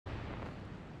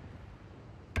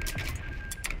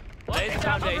Raise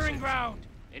foundation. Ground.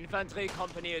 Infantry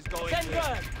company is going. Send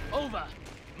word. Over.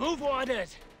 Move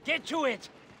orders. Get to it.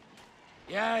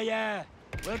 Yeah.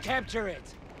 We'll capture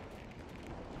it.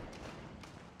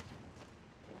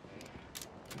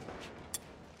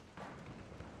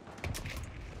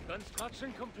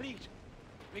 Construction complete.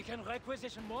 We can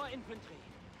requisition more infantry.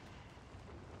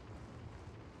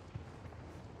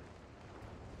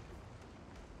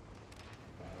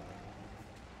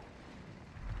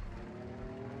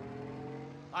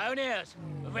 Pioneers,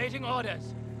 awaiting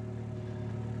orders.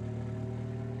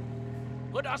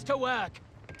 Put us to work.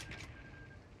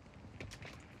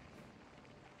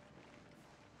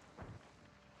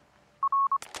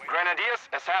 Grenadiers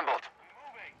assembled.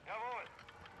 Moving, jawohl.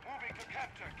 Moving to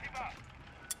capture. Keep up.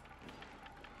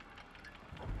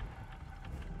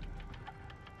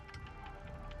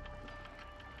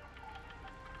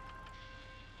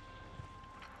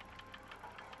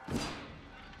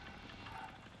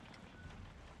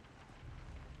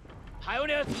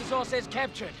 Pioneers resources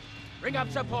captured. Bring up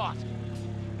support.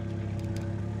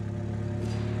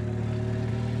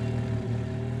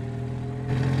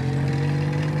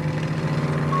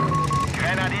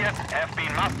 Grenadiers have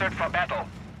been mustered for battle.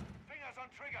 Fingers on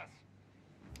triggers.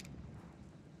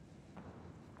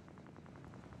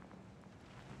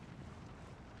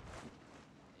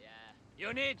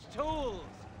 You need tools.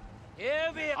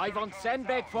 Here we are. I want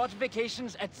sandbag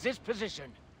fortifications at this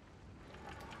position.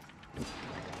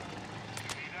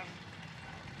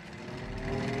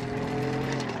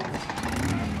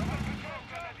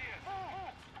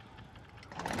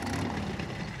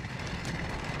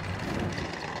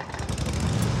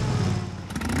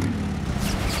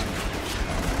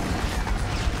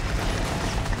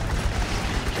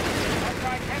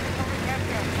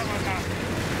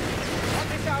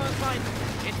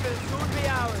 It will soon be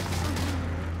ours.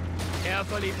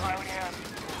 Carefully, Pioneer.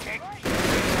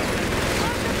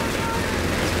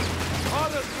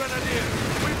 Orders, Grenadiers!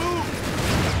 We move!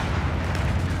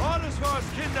 Orders for us,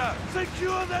 Kinder!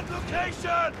 Secure that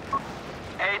location!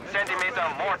 8-centimeter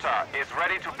mortar is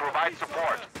ready to provide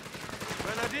support.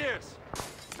 Grenadiers!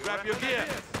 Grab your gear!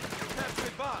 Capture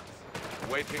advance!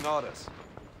 Waiting orders.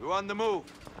 We're on the move.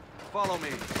 Follow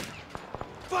me.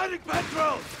 Fighting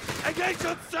patrols! Engage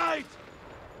on sight!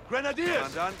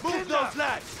 Grenadiers! Move those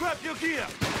lads! Grab your gear!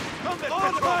 Combat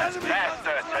patrols!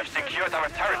 Bastards have secured our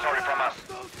territory from us.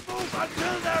 Don't move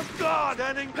until they're gone!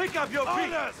 Standing, pick up your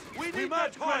feet! We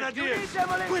march, Grenadiers!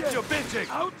 Quit your bitching!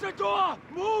 Out the door!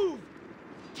 Move!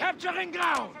 Capturing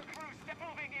ground!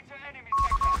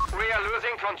 We are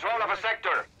losing control of a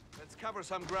sector. Let's cover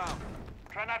some ground.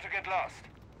 Try not to get lost.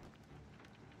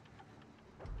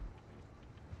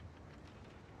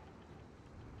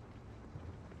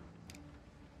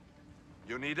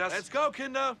 You need us? Let's go,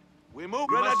 Kinder! We move,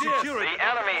 Grenadiers! The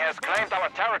enemy has claimed our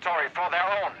territory for their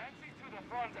own.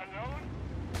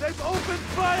 They've opened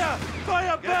fire!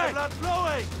 Fire back! Get the blood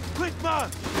flowing! Quick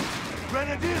march!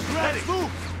 Grenadiers ready! Let's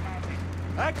move!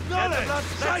 Acknowledge!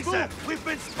 Let's move! We've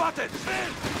been spotted! Men,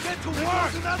 get to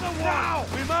work! Another one! Now!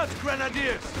 We march,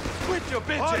 Grenadiers! Quit your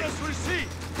bitching! Orders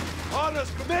received!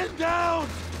 Orders... Men down!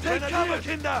 Take cover,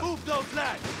 Kinder! Move those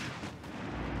lads!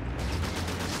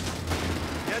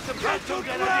 Get the blood to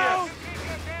Grenadiers! Keep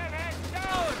your damn heads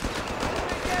down!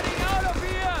 We're getting out of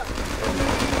here!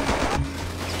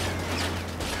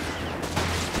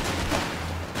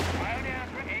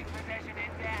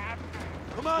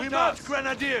 Come on, we march,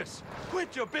 Grenadiers!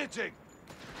 Quit your bitching!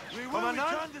 We will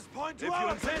return this point to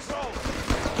our control!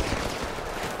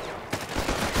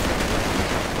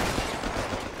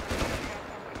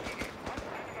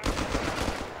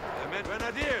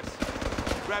 Grenadiers!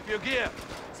 Grab your gear!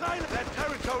 Silence! That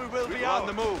territory will be on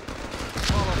the move!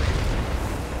 Follow me!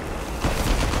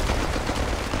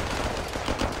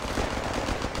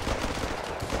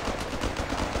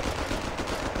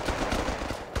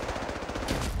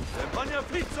 On your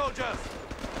feet, soldiers!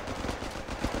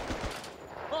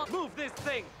 Move this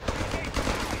thing!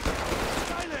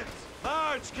 Silence!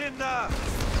 March, Kinder!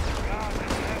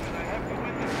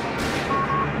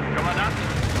 Commandant,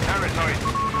 territory.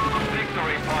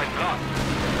 Victory point lost.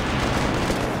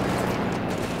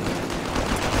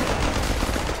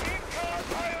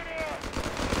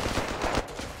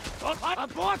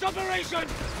 Abort operation!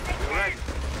 You're right.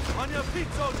 On your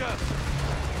feet, soldiers!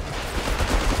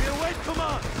 We await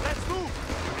command! Let's move!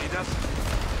 Need us?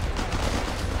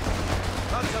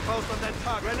 Guns post on that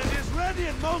target. Grenadiers ready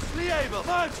and mostly able.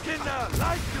 March, Kinder!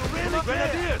 Like you really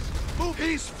Grenadiers! Move!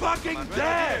 He's fucking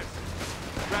dead!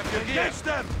 Grab your gear! Engage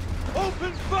them!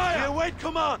 Open fire! We await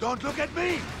command! Don't look at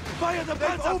me! Fire the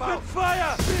Panzer! Open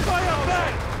fire! Fire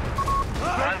back!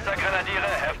 Panzer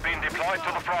Grenadiere have been deployed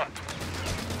to the front.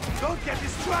 Don't get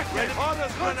distracted!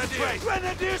 Orders, Grenadiers!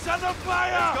 Grenadiers under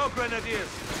fire! Let's go, Grenadiers!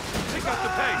 Pick up the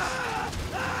pace!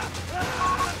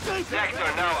 Sector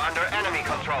now under enemy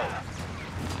control.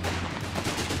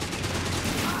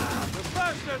 The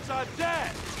bastards are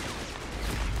dead!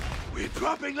 We're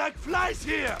dropping like flies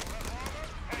here!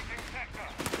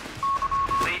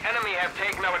 The enemy have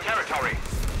taken our territory.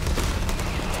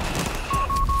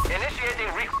 Initiating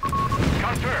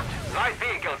confirmed. Light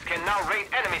vehicles can now raid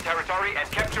enemy territory and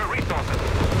capture resources.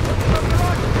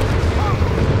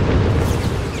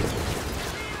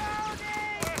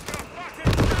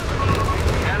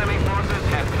 Enemy forces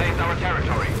have claimed our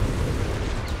territory.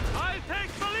 I'll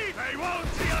take the lead! They won't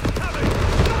see us coming!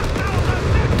 Lock down the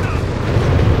sector!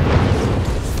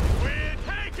 We'll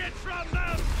take it from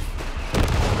them!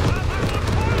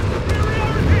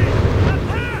 Superiority!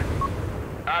 Attack!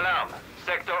 Alarm.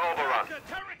 Sector overrun.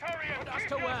 Put us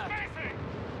to work.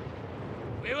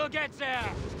 We will get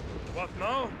there. What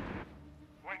now?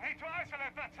 We need to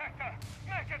isolate that sector.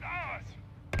 Make it ours.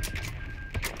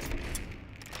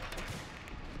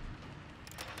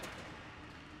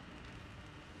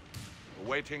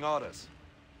 Awaiting orders.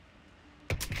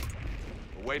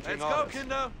 Awaiting orders. Let's go,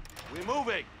 Kinder. We're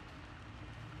moving.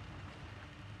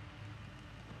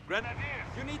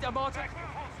 Grenadiers, You need a mortar? back to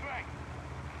full strength.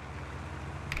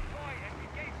 Deploy and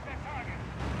engage their target.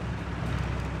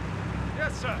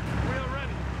 Yes, sir. We are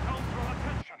ready. Don't throw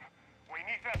attention. We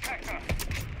need their sector.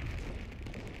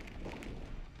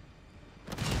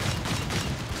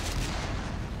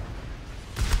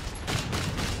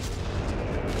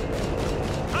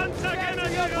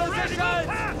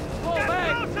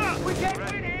 We can't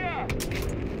Right here.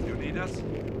 You need us?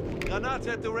 Granate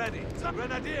at the ready.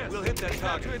 Grenadiers! We'll hit that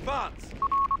target. To advance.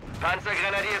 Panzer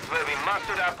Grenadiers will be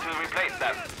mustered up to replace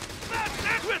them. That's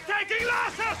it. We're taking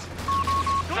losses.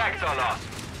 Sector lost.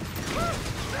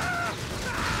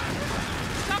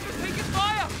 stop and taking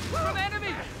fire from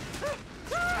enemy.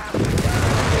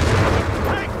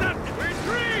 Take them.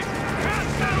 Retreat.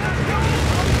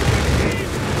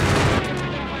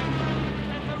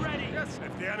 We're ready. Yes,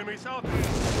 if the enemy's out.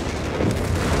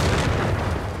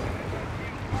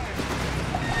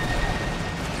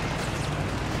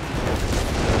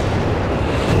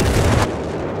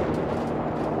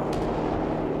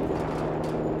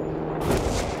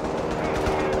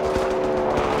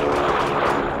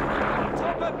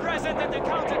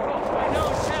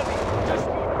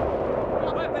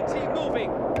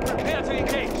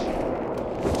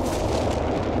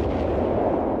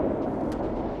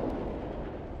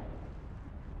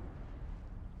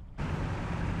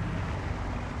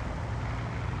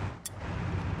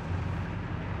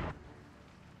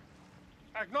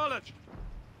 Acknowledged.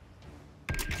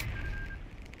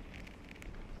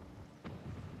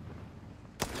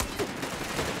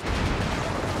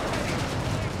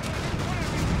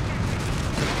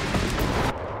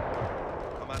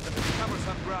 Commander, cover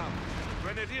some ground.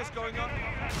 Grenadiers going on.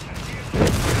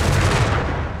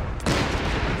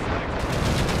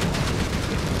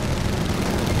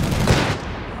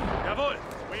 Jawohl.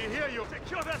 We hear you.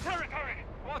 Secure their territory.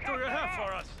 What do you have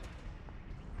for us?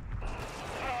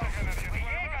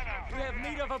 We have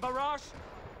need of a barrage.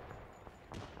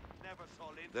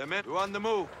 The men are on the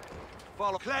move.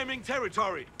 Follow. Claiming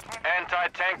territory.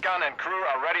 Anti-tank gun and crew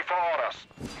are ready for orders.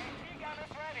 Gun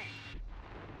is ready.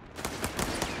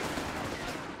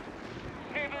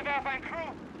 Hebelwerfer and crew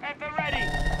at the ready.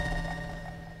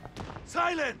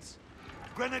 Silence!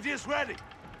 Grenadiers ready.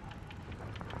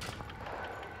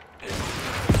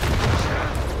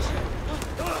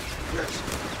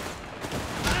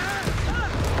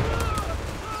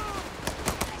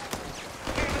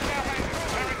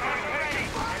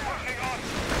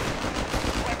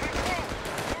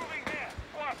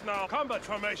 Now, combat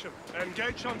formation.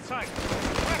 Engage on sight.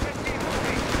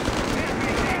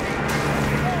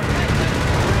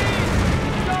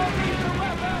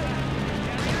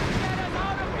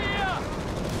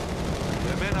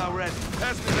 The men are ready.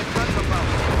 Pass me the counterbound.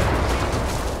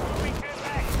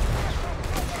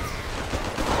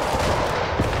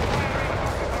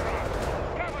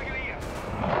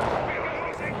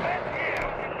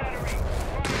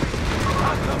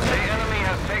 The enemy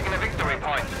has taken a victory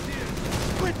point.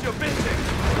 Quit your business!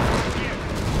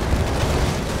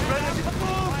 Ready to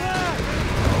move back!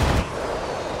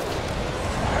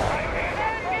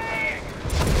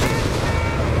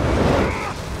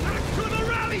 To the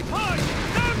rally point!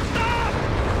 Don't stop!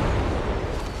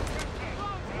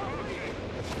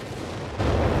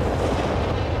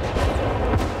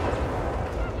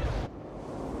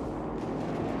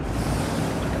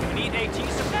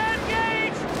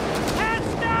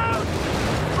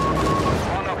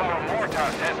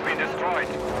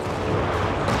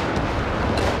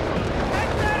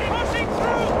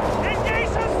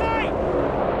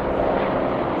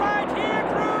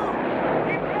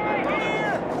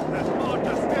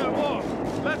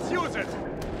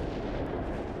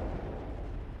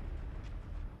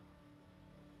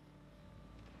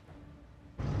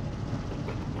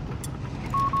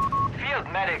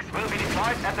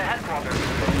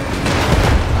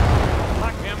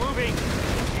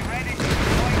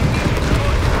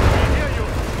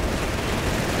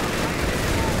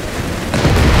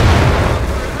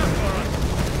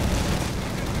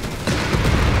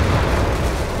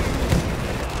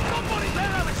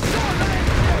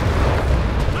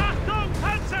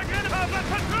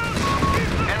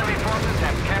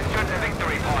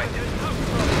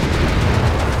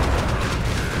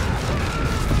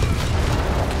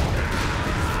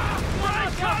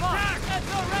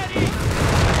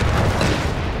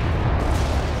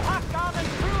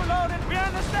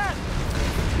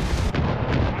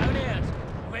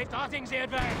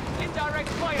 Indirect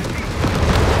fire!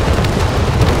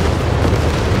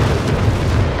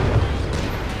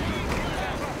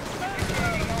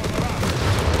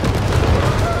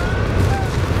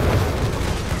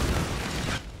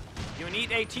 You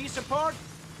need AT support?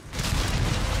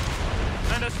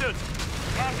 Understood.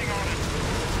 Passing on it.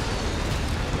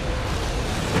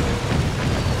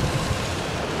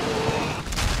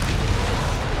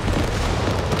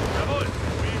 Jawohl,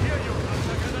 we hear you.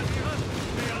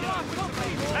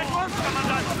 At once,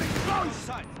 Commandant.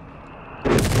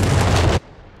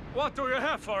 What do you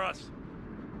have for us?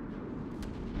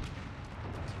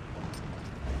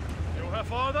 You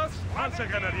have orders? Panzer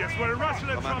Grenadiers will rustle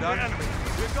it from the enemy.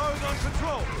 We're going on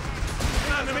patrol.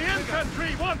 Enemy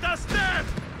infantry want us dead!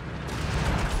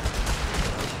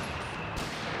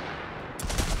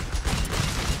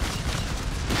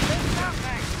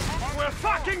 We're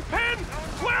fucking pinned!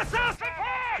 Where's us?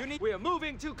 We are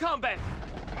moving to combat!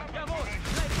 Jawohl!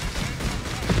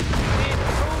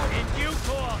 In due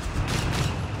course!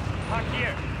 Park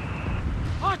here.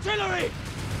 Artillery!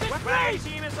 Weapons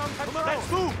team is on patrol!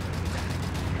 Let's move!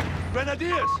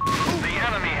 Grenadiers! The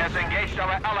enemy has engaged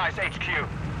our allies' HQ.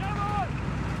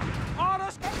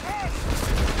 Orders ahead!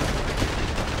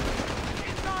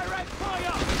 Indirect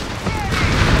fire!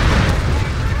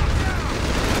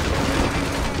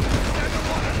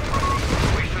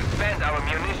 We should spend our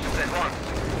munitions at once.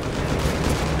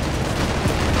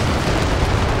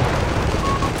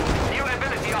 New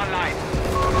ability online.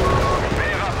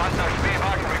 Schwerer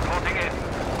Panzer-Schweewagen reporting in.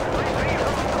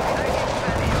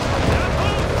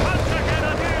 Panzer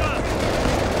Grenadiers!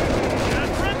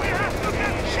 We have to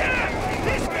get shit!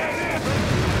 This way!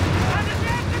 And we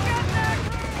have to get there!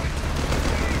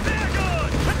 They're good!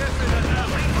 Panzer Grenadiers are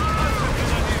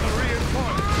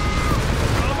reinforced.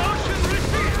 Promotion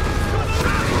received! To the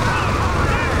left!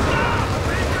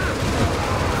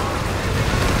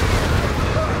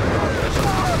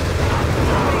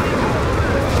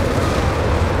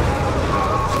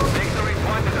 Victory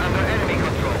point is under enemy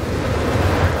control.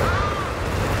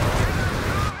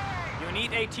 You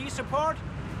need AT support?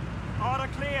 Order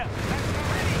clear!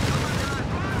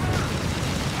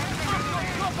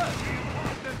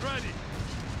 Get ready.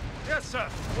 Yes, sir.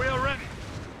 We are ready.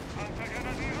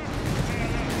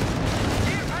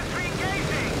 Infantry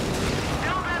engaging!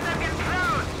 Don't let them get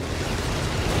close!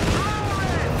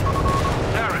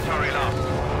 Territory lost.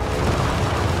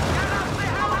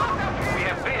 We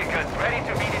have vehicles ready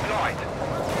to be deployed.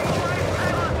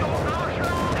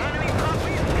 Enemy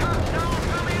copies come down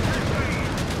from infantry!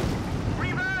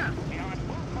 Reverse!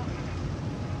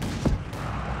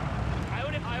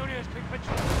 Ionius, quick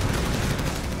patrol!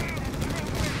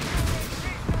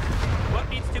 What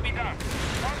needs to be done?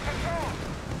 On patrol!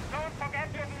 Don't forget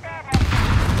your Wehrmacht!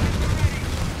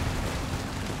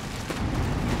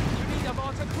 You need a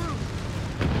mortar crew!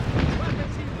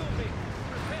 Weapons in moving!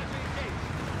 Prepare to engage!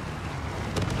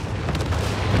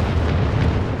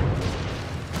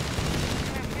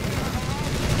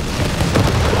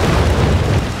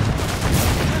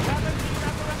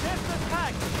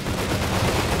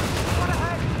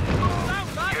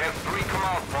 You have 3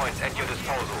 command points at your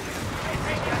disposal.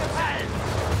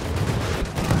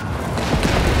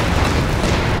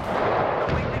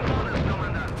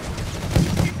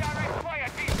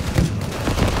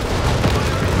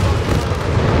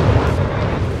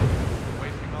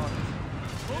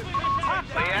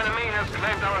 The enemy has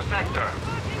claimed our sector.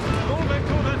 Moving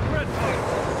to the grid.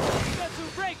 To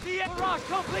break the barrage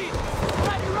complete!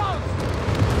 Ready rounds!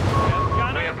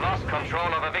 We have lost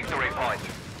control of a victory point.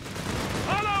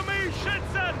 Follow me,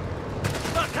 Schützen!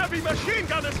 That heavy machine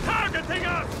gun is targeting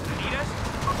us! Need us?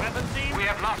 Weapons team? We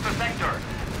have lost a sector.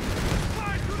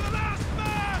 Fight to the last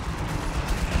man!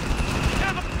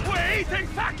 We're eating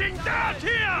fucking dirt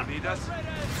here! Need us?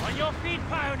 On your feet,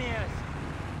 pioneers!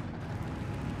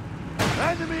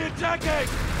 Enemy attacking!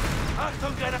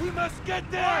 Achtung, Grenadiers! We must get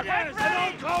there! Get ready! At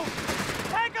all costs!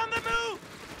 Take on the move!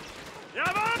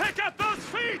 Jawohl! Pick up those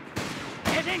feet!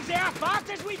 Getting there as fast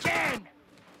as we can!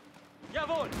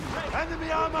 Jawohl!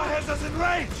 Enemy armor has us in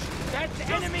range! That's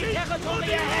enemy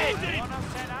territory ahead!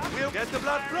 We'll get the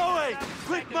blood flowing!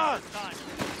 Quick march!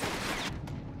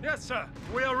 Yes, sir.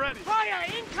 We are ready. Fire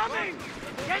incoming!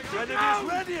 Get to Grenadiers ground!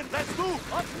 ready and let's move!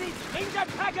 What's needs? Bring the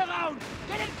pack around!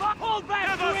 Get it back! Hold back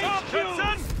Give to us up, HQ!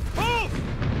 Schützen! Move!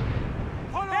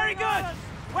 Very good!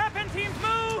 Weapon teams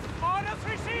move! Orders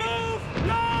received! Move!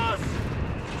 Lost!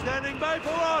 Standing by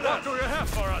for What orders! do you have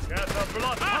for us? Get the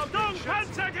blood Achtung,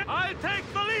 Panzer! I'll take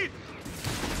the lead!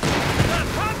 The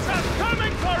Panzer's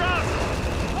coming for us!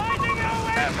 Fighting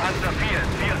away! Panzer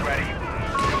field ready.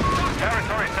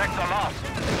 Territory sector lost.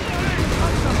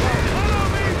 Follow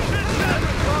me, Schützen!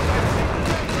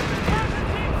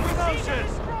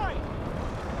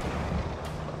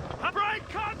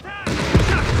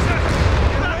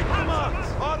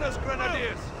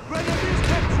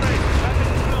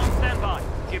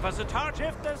 Charge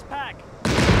Hifter's pack.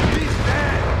 He's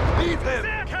dead! Leave him!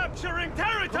 They're capturing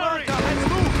territory! Come on, let's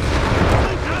move!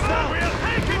 Come on, we are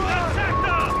taking that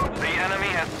sector! The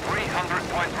enemy has 300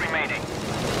 points remaining.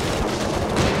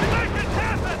 United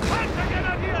Taffet!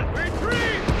 Panzergrenadier!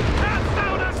 Retreat! Hands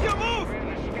down as you move!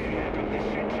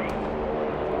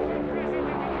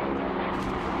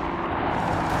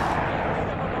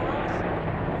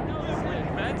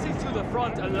 Fancy to the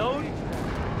front alone?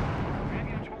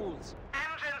 Engines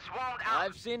won't out.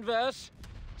 I've seen verse.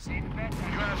 You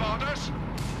have orders?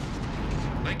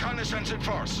 Reconnaissance in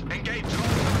force. Engage.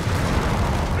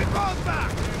 Report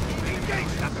back!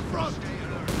 Engaged at the front!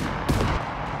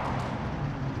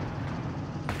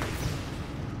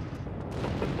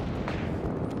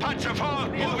 Panzer IV,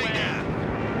 moving there.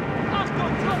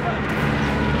 Achtung, Truppe!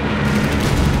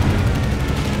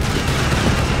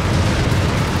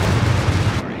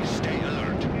 Stay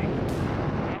alert.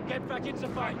 Get back into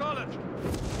fight. Acknowledged.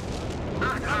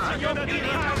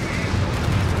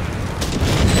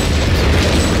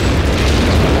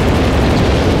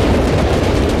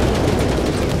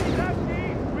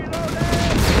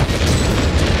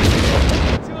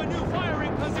 To a new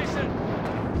firing position.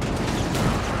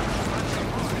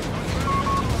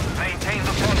 Maintain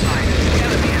the front line. The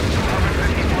enemy has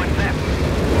 250 points left.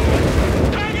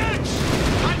 Targets!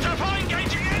 Panzer IV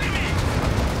engaging enemy!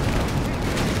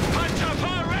 Panzer IV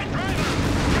Red Rider!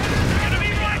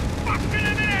 Enemy right fuck in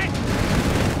a minute!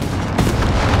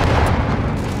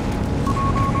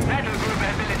 Battle group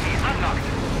ability unlocked.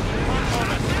 One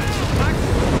moment. Max,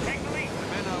 take the lead. The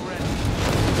men are ready.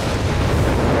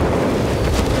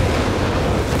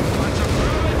 Panzer IV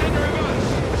in reverse!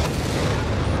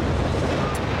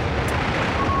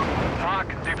 Park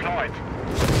deployed.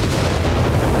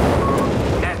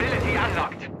 Ability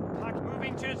unlocked. Pack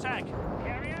moving to attack.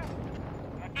 Carrier?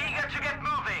 Eager to get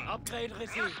moving. Upgrade You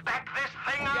received. spec this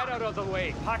thing Get up. out of the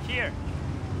way. Pack here.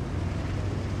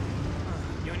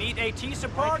 You need AT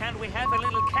support? Can we have a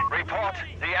little cat? Report.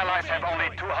 The Allies have only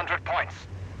 200 points.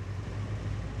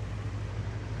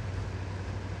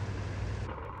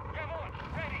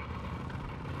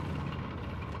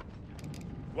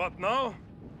 What now?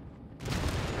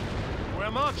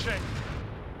 We're marching.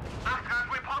 Afghan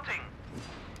reporting.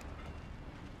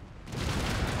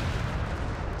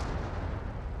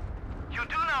 You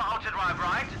do know how to drive,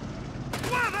 right?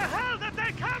 Where the hell did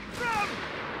they come from?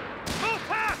 Move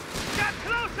fast! Get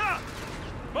closer!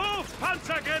 Move,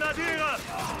 Panzergrenadiere!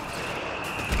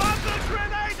 Bundle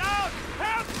grenade out!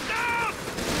 Hands down!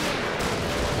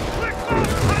 Quick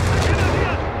march,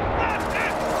 Panzergrenadier! That's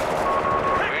it!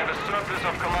 We have a surplus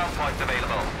of command points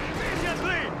available.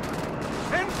 Immediately!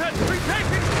 Infantry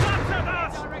taking shots at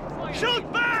us! Shoot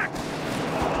back!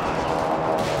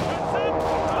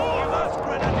 Give us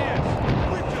grenadiers!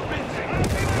 Quit your bitching!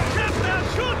 Shit, they're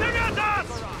shooting at us!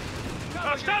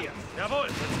 Verstanden? Jawohl!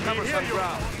 Cover some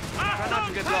ground. Try not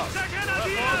to get lost.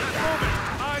 Panzergrenadier!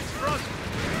 Eyes front!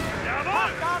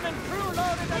 Jawohl! Armen crew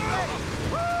loaded and ready.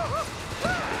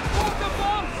 Water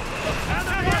bomb!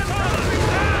 Enemy infantry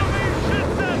down!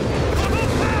 Schützen!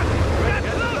 Move back! Get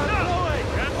closer!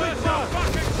 Get this some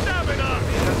fucking stamina!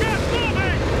 Get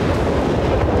moving!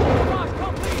 Barrage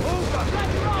complete.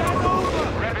 Let's run.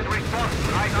 Rapid response.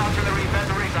 Light artillery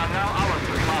batteries are now ours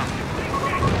to command.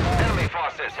 Enemy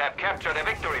forces have captured a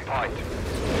victory point.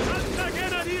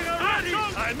 Panzergrenadiere ready!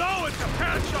 I know it's a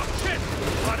patch of shit,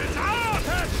 but it's our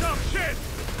patch of shit!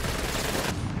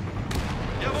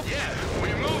 Yeah,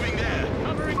 we're moving there.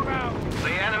 Covering ground.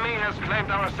 The enemy has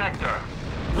claimed our sector.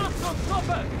 Achtung,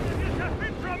 Truppe! It has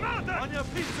been promoted! On your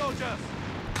feet, soldiers!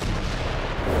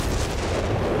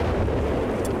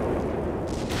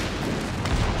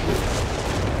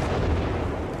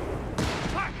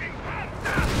 Fucking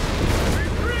panther!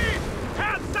 Retreat!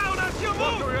 Hands down as you move!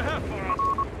 What do you have for us?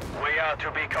 We are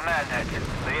to be commanded.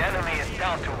 The enemy is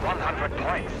down to 100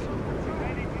 points.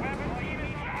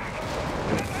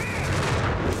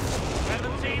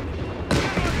 17.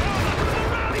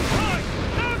 Rally point!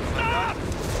 Don't stop!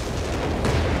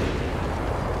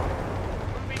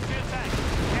 Moving to attack.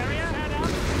 Carrier, head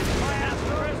out. Fire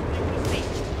first, take the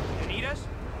seat. You need us?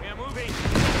 We are moving.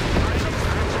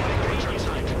 Engage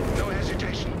sight. No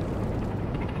hesitation.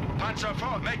 Panzer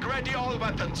IV, make ready all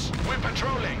weapons. We're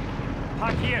patrolling.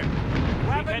 Park here.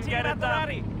 We can get it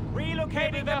done.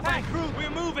 Relocating the tank crew. We're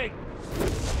moving.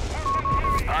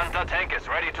 Hunter tank is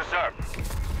ready to serve.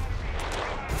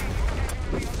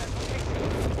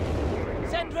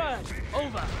 Send verge.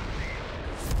 Over.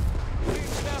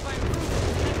 Turbine crew.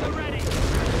 Sender ready.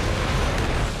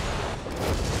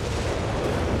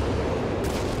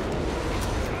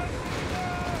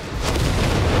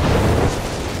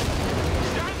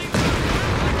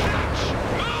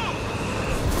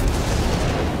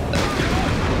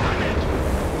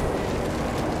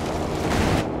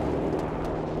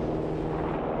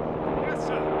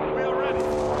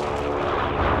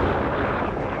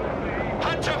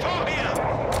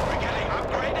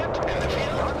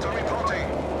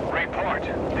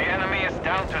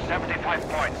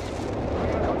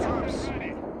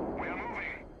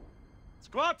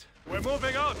 spot! We're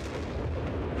moving out!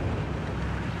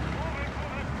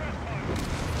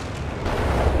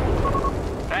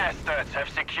 Bastards have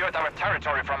secured our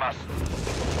territory from us.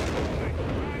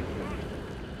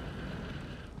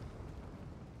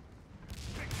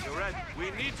 You're right.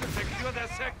 We need to secure that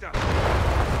sector.